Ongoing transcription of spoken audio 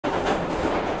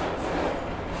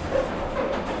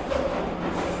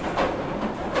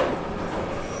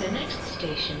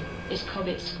towards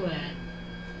Cobbett Square.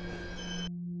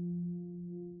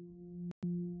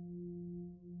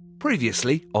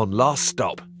 Previously on Last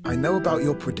Stop. I know about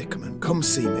your predicament. Come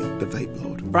see me, the Vape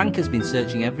Lord. Frank has been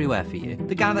searching everywhere for you.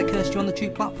 The guy that cursed you on the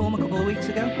tube platform a couple of weeks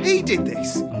ago. He did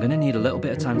this! I'm going to need a little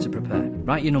bit of time to prepare.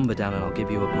 Write your number down and I'll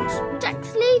give you a buzz.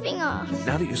 Jack's leaving us.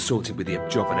 Now that you're sorted with the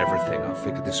job and everything, I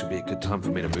figured this would be a good time for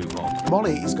me to move on.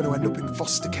 Molly is going to end up in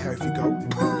foster care if you go.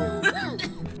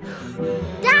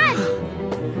 Dad!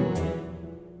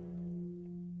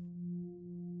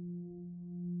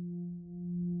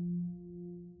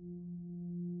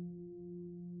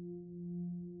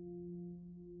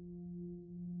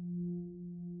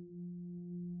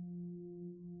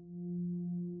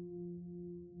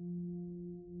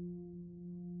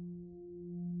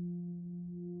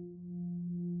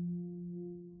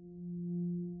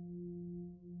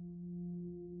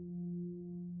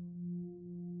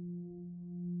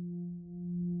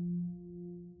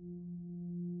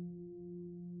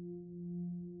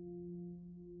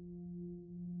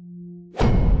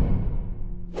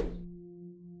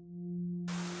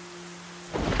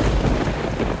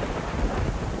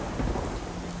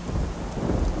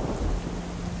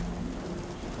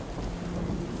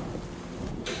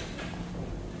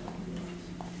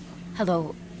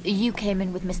 Hello, you came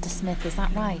in with Mr. Smith, is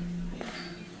that right?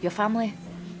 Your family?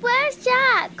 Where's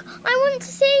Jack? I want to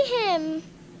see him.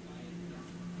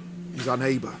 He's our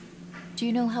neighbour. Do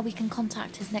you know how we can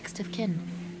contact his next of kin?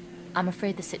 I'm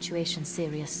afraid the situation's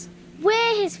serious.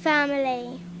 We're his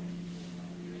family.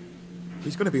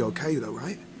 He's going to be okay though,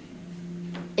 right?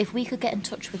 If we could get in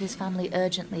touch with his family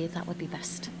urgently, that would be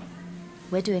best.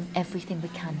 We're doing everything we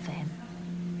can for him.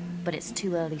 But it's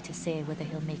too early to say whether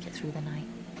he'll make it through the night.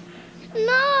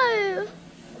 No!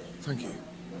 Thank you.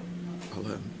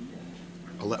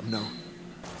 I'll let him know.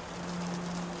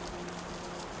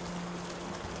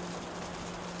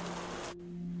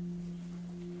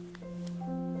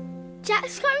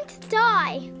 Jack's going to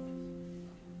die.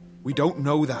 We don't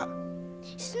know that.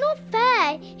 It's not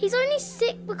fair. He's only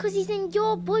sick because he's in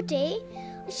your body.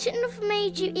 I shouldn't have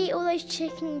made you eat all those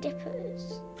chicken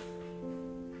dippers.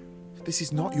 This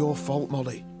is not your fault,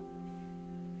 Molly.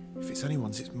 If it's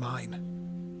anyone's, it's mine.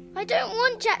 I don't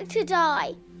want Jack to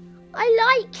die.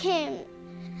 I like him.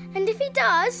 And if he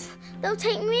does, they'll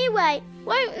take me away,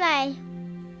 won't they?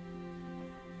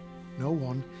 No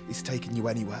one is taking you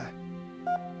anywhere.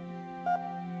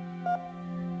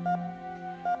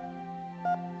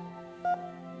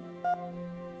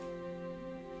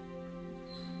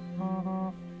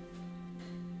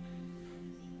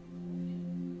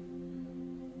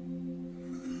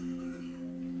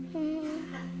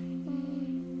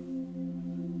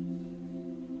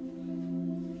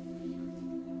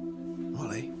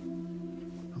 Molly,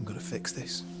 I'm gonna fix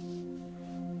this.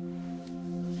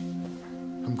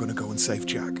 I'm gonna go and save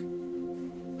Jack.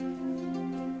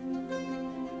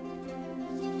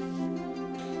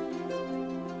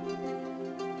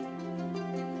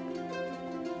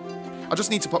 I just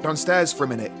need to pop downstairs for a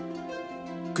minute.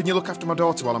 Can you look after my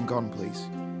daughter while I'm gone, please?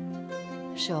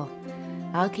 Sure.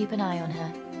 I'll keep an eye on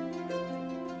her.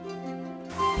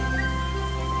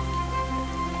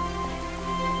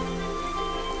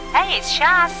 Hey, it's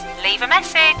Shaz. Leave a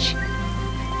message.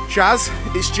 Shaz,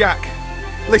 it's Jack.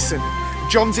 Listen,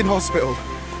 John's in hospital.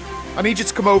 I need you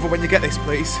to come over when you get this,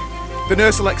 please. The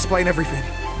nurse will explain everything.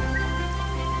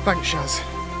 Thanks, Shaz.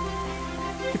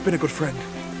 You've been a good friend.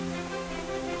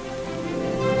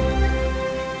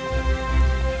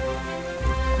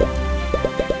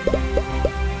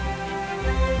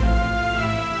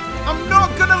 I'm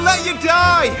not gonna let you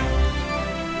die!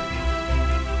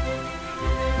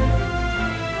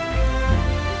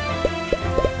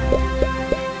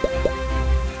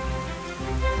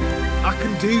 I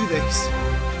can do this.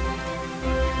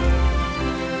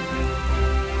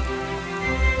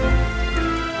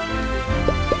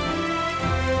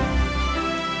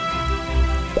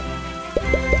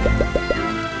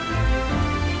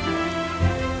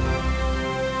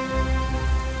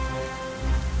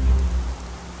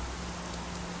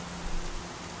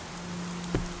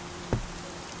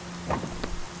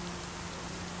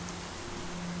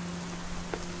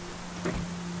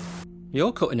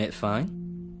 You're cutting it fine.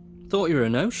 Thought you were a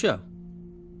no-show.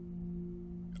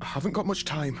 I haven't got much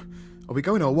time. Are we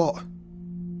going or what?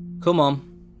 Come on,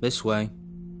 this way.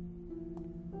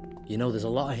 You know, there's a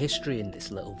lot of history in this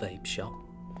little vape shop.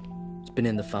 It's been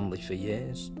in the family for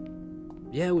years.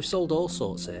 Yeah, we've sold all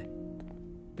sorts here.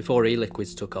 Before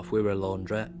e-liquids took off, we were a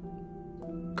laundrette.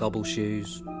 Cobble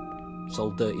shoes,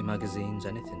 sold dirty magazines,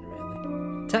 anything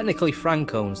really. Technically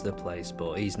Frank owns the place,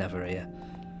 but he's never here.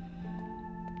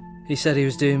 He said he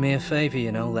was doing me a favour,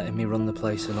 you know, letting me run the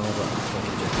place and all, but I think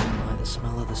he just didn't like the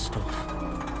smell of the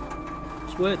stuff.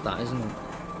 It's weird that, isn't it?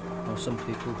 How some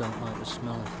people don't like the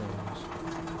smell of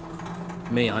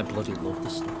things. Me, I bloody love the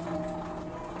stuff.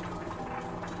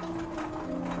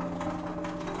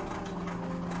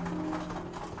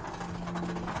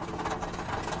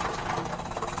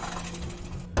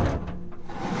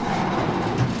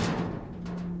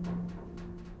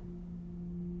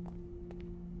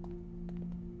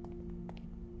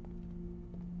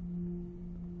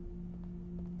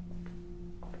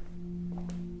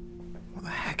 What the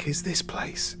heck is this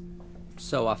place?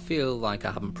 So I feel like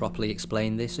I haven't properly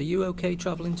explained this. Are you okay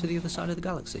travelling to the other side of the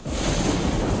galaxy?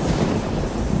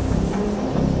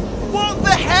 What the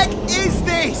heck is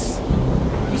this?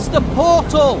 It's the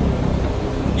portal!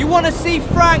 You want to see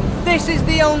Frank? This is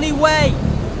the only way!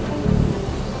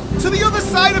 To the other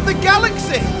side of the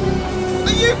galaxy?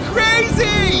 Are you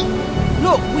crazy?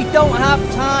 Look, we don't have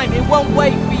time. It won't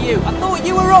wait for you. I thought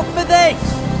you were up for this!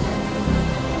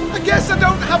 I guess I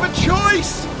don't have a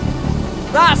choice.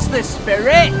 That's the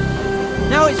spirit!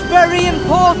 Now it's very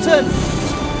important!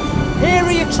 Here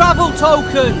are your travel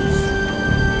tokens!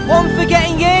 One for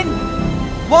getting in,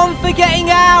 one for getting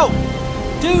out!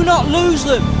 Do not lose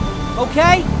them,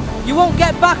 okay? You won't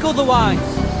get back otherwise.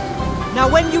 Now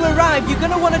when you arrive, you're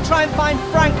going to want to try and find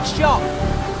Frank's shop.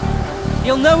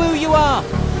 He'll know who you are.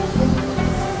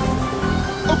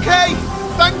 Okay,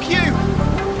 thank you.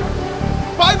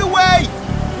 By the way,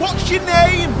 what's your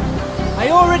name? I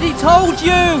already told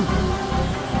you!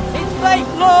 It's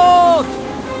Vape Lord!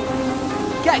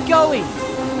 Get going!